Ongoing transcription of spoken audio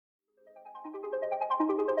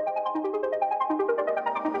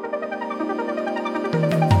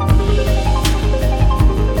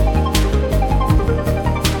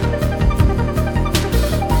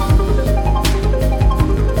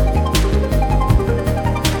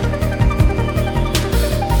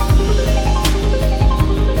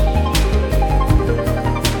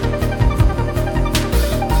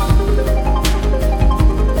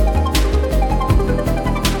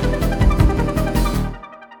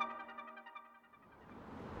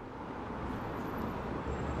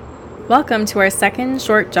Welcome to our second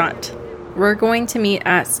short jaunt. We're going to meet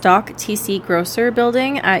at Stock TC Grocer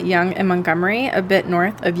building at Yonge and Montgomery, a bit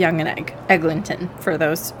north of Yonge and Eglinton, for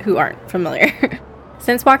those who aren't familiar.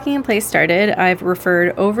 Since Walking in Place started, I've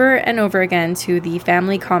referred over and over again to the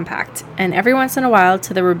Family Compact, and every once in a while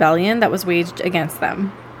to the rebellion that was waged against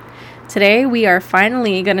them. Today, we are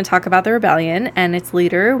finally going to talk about the rebellion and its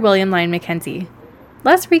leader, William Lyon Mackenzie.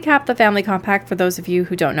 Let's recap the Family Compact for those of you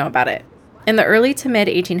who don't know about it. In the early to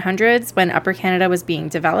mid-1800s, when Upper Canada was being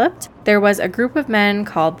developed, there was a group of men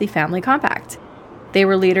called the Family Compact. They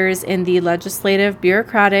were leaders in the legislative,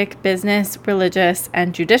 bureaucratic, business, religious,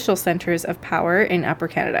 and judicial centers of power in Upper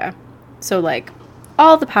Canada. So,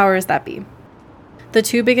 all the powers that be. The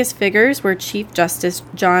two biggest figures were Chief Justice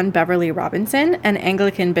John Beverley Robinson and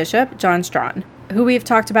Anglican Bishop John Strachan, who we've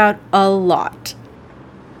talked about a lot.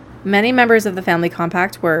 Many members of the Family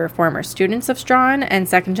Compact were former students of Strachan and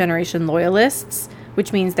second-generation loyalists,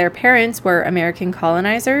 which means their parents were American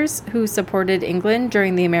colonizers who supported England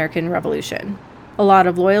during the American Revolution. A lot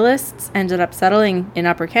of loyalists ended up settling in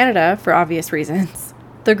Upper Canada for obvious reasons.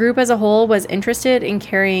 The group as a whole was interested in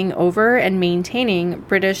carrying over and maintaining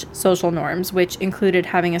British social norms, which included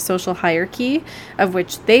having a social hierarchy of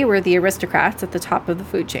which they were the aristocrats at the top of the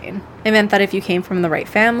food chain. It meant that if you came from the right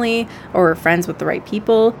family or were friends with the right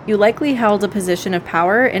people, you likely held a position of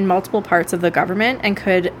power in multiple parts of the government and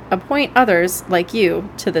could appoint others like you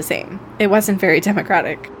to the same. It wasn't very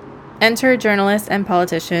democratic. Enter journalist and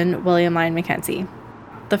politician William Lyon Mackenzie.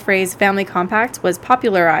 The phrase Family Compact was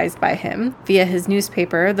popularized by him via his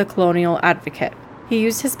newspaper, The Colonial Advocate. He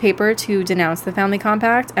used his paper to denounce the Family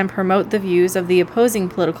Compact and promote the views of the opposing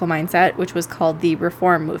political mindset, which was called the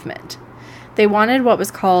Reform Movement. They wanted what was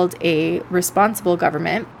called a responsible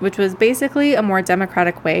government, which was basically a more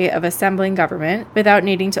democratic way of assembling government without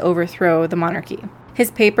needing to overthrow the monarchy. His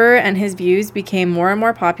paper and his views became more and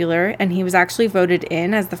more popular, and he was actually voted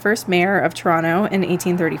in as the first mayor of Toronto in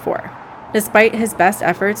 1834. Despite his best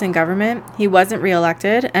efforts in government, he wasn't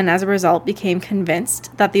re-elected, and as a result became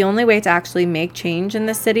convinced that the only way to actually make change in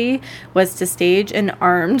the city was to stage an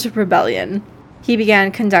armed rebellion. He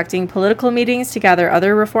began conducting political meetings to gather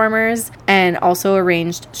other reformers and also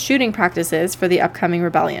arranged shooting practices for the upcoming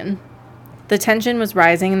rebellion. The tension was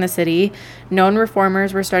rising in the city, known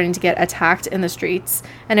reformers were starting to get attacked in the streets,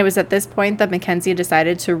 and it was at this point that Mackenzie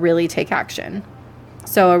decided to really take action.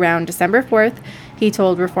 So around December 4th, he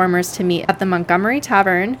told reformers to meet at the Montgomery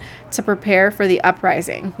Tavern to prepare for the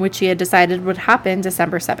uprising, which he had decided would happen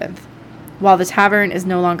December 7th. While the tavern is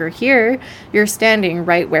no longer here, you're standing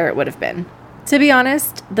right where it would have been. To be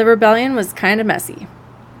honest, the rebellion was kind of messy.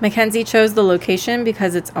 Mackenzie chose the location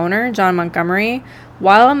because its owner, John Montgomery,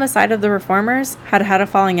 while on the side of the reformers, had had a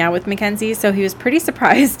falling out with Mackenzie, so he was pretty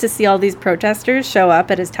surprised to see all these protesters show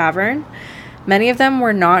up at his tavern. Many of them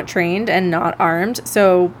were not trained and not armed,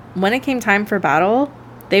 so when it came time for battle,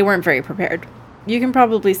 they weren't very prepared. You can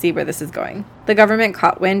probably see where this is going. The government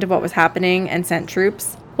caught wind of what was happening and sent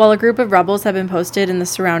troops, while a group of rebels had been posted in the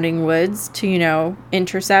surrounding woods to,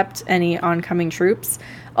 intercept any oncoming troops.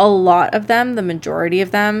 A lot of them, the majority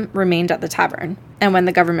of them, remained at the tavern. And when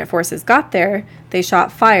the government forces got there, they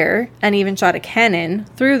shot fire and even shot a cannon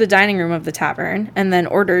through the dining room of the tavern and then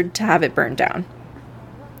ordered to have it burned down.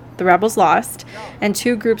 The rebels lost, and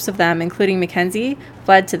two groups of them, including Mackenzie,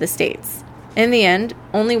 fled to the States. In the end,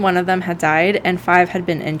 only one of them had died and 5 had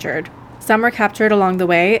been injured. Some were captured along the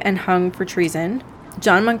way and hung for treason.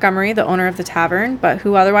 John Montgomery, the owner of the tavern, but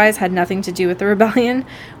who otherwise had nothing to do with the rebellion,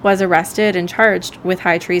 was arrested and charged with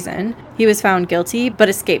high treason. He was found guilty, but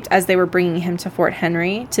escaped as they were bringing him to Fort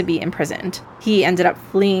Henry to be imprisoned. He ended up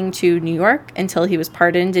fleeing to New York until he was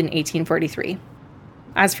pardoned in 1843.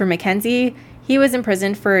 As for Mackenzie, he was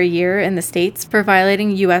imprisoned for a year in the States for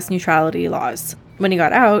violating U.S. neutrality laws. When he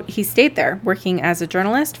got out, he stayed there, working as a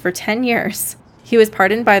journalist for 10 years. He was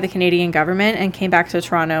pardoned by the Canadian government and came back to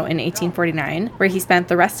Toronto in 1849, where he spent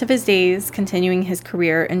the rest of his days continuing his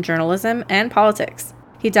career in journalism and politics.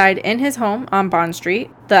 He died in his home on Bond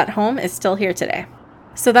Street. That home is still here today.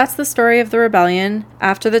 So that's the story of the rebellion.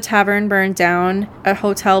 After the tavern burned down, a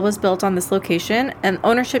hotel was built on this location, and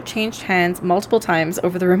ownership changed hands multiple times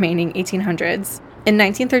over the remaining 1800s. In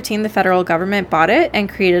 1913, the federal government bought it and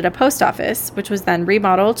created a post office, which was then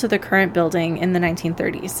remodeled to the current building in the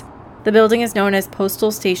 1930s. The building is known as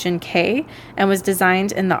Postal Station K and was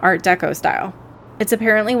designed in the Art Deco style. It's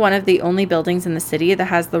apparently one of the only buildings in the city that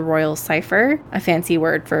has the royal cipher, a fancy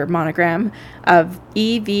word for monogram, of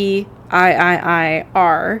EVIIIR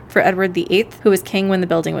for Edward VIII, who was king when the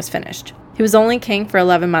building was finished. He was only king for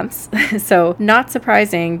 11 months, so not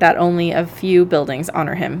surprising that only a few buildings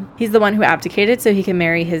honor him. He's the one who abdicated so he can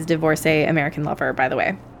marry his divorcee American lover, by the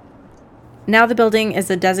way. Now the building is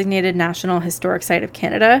a designated National Historic Site of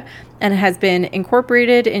Canada and has been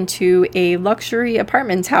incorporated into a luxury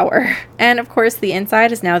apartment tower. And of course, the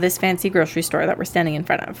inside is now this fancy grocery store that we're standing in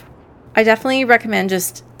front of. I definitely recommend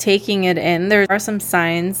just taking it in. There are some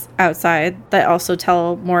signs outside that also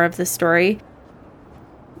tell more of the story.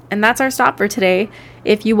 And that's our stop for today.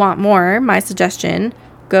 If you want more, my suggestion,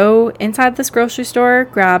 go inside this grocery store,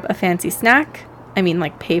 grab a fancy snack. I mean,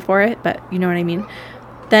 like, pay for it, but you know what I mean.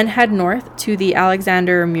 Then head north to the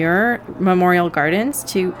Alexander Muir Memorial Gardens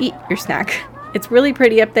to eat your snack. It's really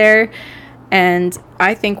pretty up there, and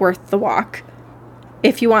I think worth the walk.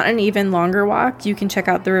 If you want an even longer walk, you can check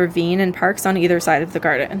out the ravine and parks on either side of the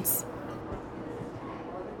gardens.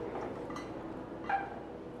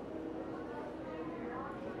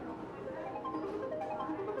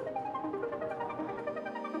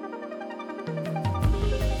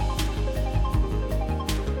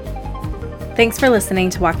 Thanks for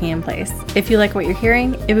listening to Walking in Place. If you like what you're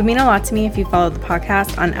hearing, it would mean a lot to me if you followed the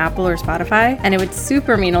podcast on Apple or Spotify, and it would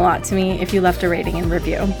super mean a lot to me if you left a rating and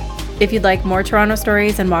review. If you'd like more Toronto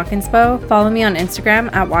stories and walk inspo, follow me on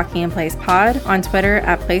Instagram at Walking in Place Pod, on Twitter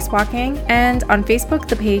at Place Walking, and on Facebook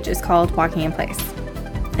the page is called Walking in Place.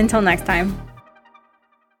 Until next time.